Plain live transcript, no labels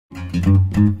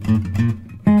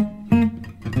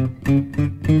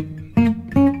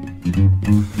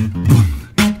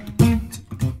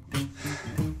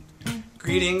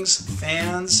Greetings,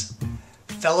 fans,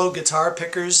 fellow guitar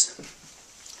pickers,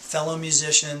 fellow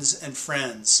musicians, and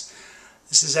friends.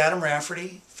 This is Adam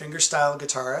Rafferty, fingerstyle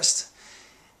guitarist,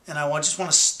 and I just want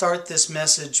to start this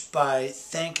message by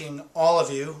thanking all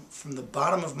of you from the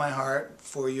bottom of my heart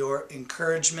for your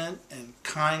encouragement and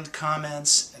kind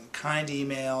comments and kind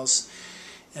emails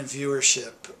and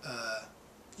viewership.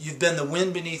 You've been the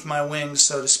wind beneath my wings,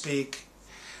 so to speak,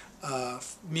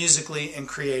 musically and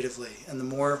creatively, and the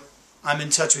more I'm in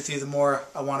touch with you, the more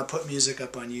I want to put music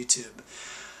up on YouTube.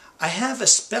 I have a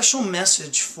special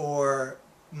message for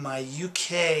my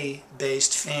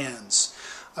UK-based fans.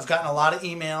 I've gotten a lot of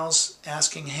emails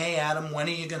asking, hey Adam, when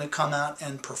are you going to come out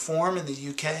and perform in the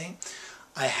UK?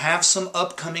 I have some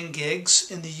upcoming gigs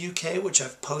in the UK, which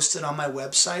I've posted on my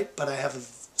website, but I have a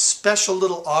special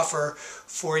little offer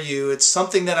for you. It's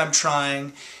something that I'm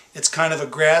trying. It's kind of a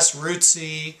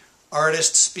grassrootsy,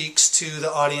 artist speaks to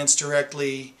the audience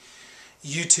directly,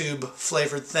 YouTube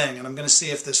flavored thing, and I'm going to see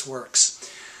if this works.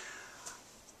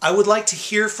 I would like to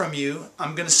hear from you.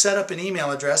 I'm going to set up an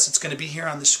email address. It's going to be here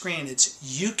on the screen. It's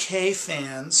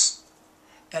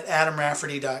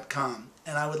ukfans@adamrafferty.com,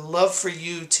 and I would love for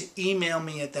you to email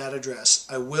me at that address.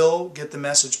 I will get the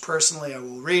message personally. I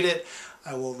will read it.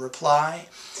 I will reply.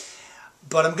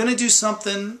 But I'm going to do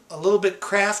something a little bit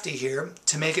crafty here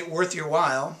to make it worth your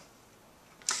while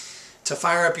to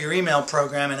fire up your email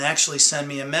program and actually send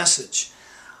me a message.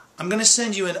 I'm going to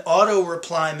send you an auto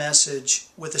reply message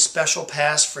with a special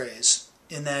passphrase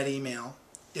in that email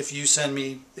if you send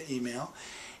me the email.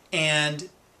 And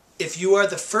if you are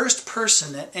the first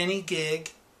person at any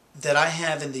gig that I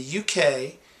have in the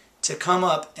UK to come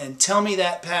up and tell me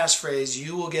that passphrase,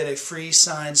 you will get a free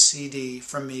signed CD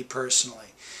from me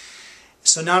personally.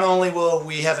 So not only will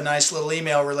we have a nice little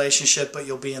email relationship, but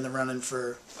you'll be in the running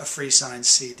for a free signed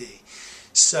CD.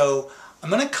 So I'm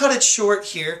going to cut it short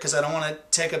here because I don't want to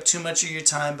take up too much of your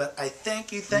time, but I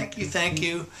thank you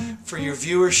for your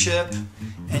viewership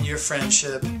and your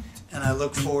friendship, and I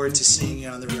look forward to seeing you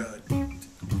on the road.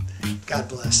 God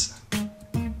bless.